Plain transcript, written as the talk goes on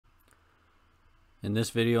In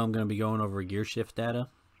this video, I'm going to be going over gear shift data.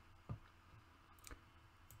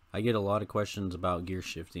 I get a lot of questions about gear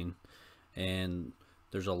shifting, and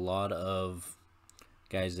there's a lot of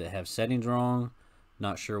guys that have settings wrong,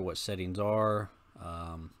 not sure what settings are,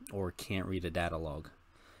 or can't read a data log.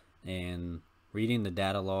 And reading the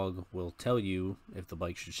data log will tell you if the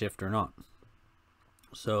bike should shift or not.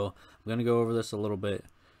 So I'm going to go over this a little bit.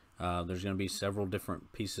 There's going to be several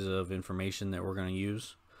different pieces of information that we're going to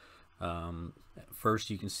use. First,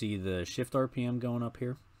 you can see the shift RPM going up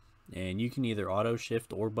here, and you can either auto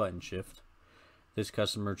shift or button shift. This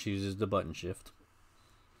customer chooses the button shift,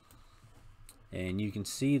 and you can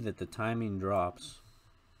see that the timing drops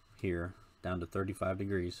here down to 35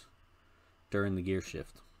 degrees during the gear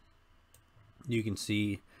shift. You can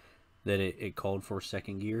see that it called for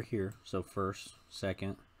second gear here, so first,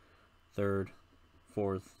 second, third,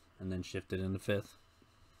 fourth, and then shifted into fifth.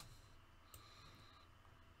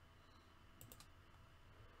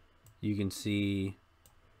 You can see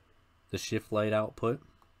the shift light output,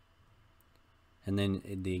 and then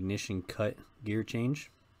the ignition cut gear change.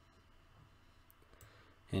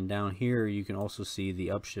 And down here you can also see the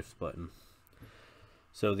upshift button.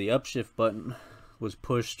 So the upshift button was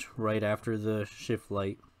pushed right after the shift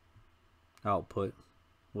light output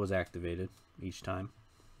was activated each time.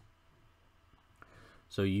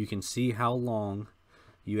 So you can see how long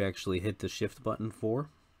you actually hit the shift button for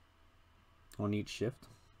on each shift.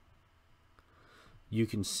 You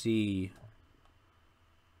can see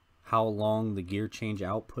how long the gear change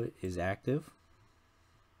output is active.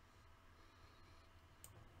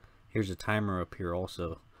 Here's a timer up here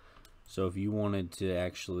also. So if you wanted to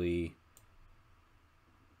actually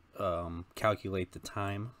calculate the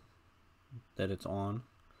time that it's on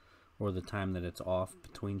or the time that it's off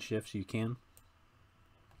between shifts, you can.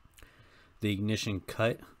 The ignition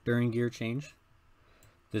cut during gear change.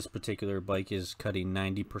 This particular bike is cutting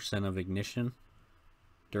 90% of ignition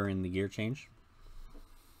during the gear change.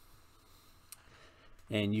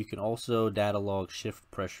 And you can also data log shift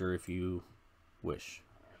pressure if you wish.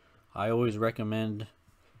 I always recommend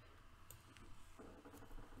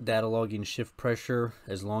data logging shift pressure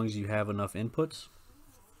as long as you have enough inputs.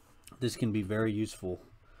 This can be very useful.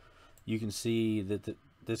 You can see that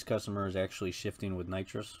this customer is actually shifting with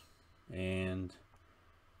nitrous, and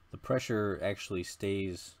the pressure actually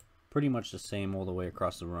stays pretty much the same all the way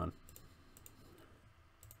across the run,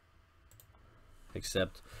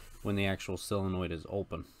 except when the actual solenoid is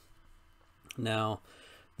open. Now,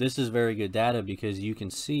 this is very good data because you can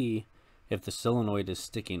see if the solenoid is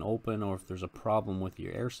sticking open or if there's a problem with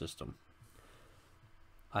your air system.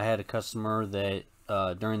 I had a customer that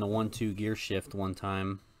during the 1-2 gear shift one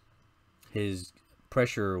time, his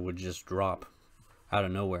pressure would just drop out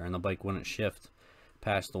of nowhere and the bike wouldn't shift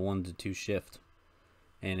past the 1-2 shift,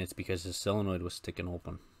 and it's because his solenoid was sticking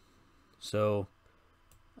open. So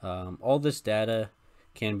all this data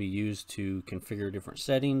can be used to configure different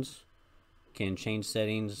settings, can change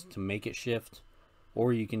settings to make it shift,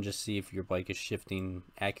 or you can just see if your bike is shifting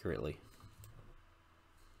accurately.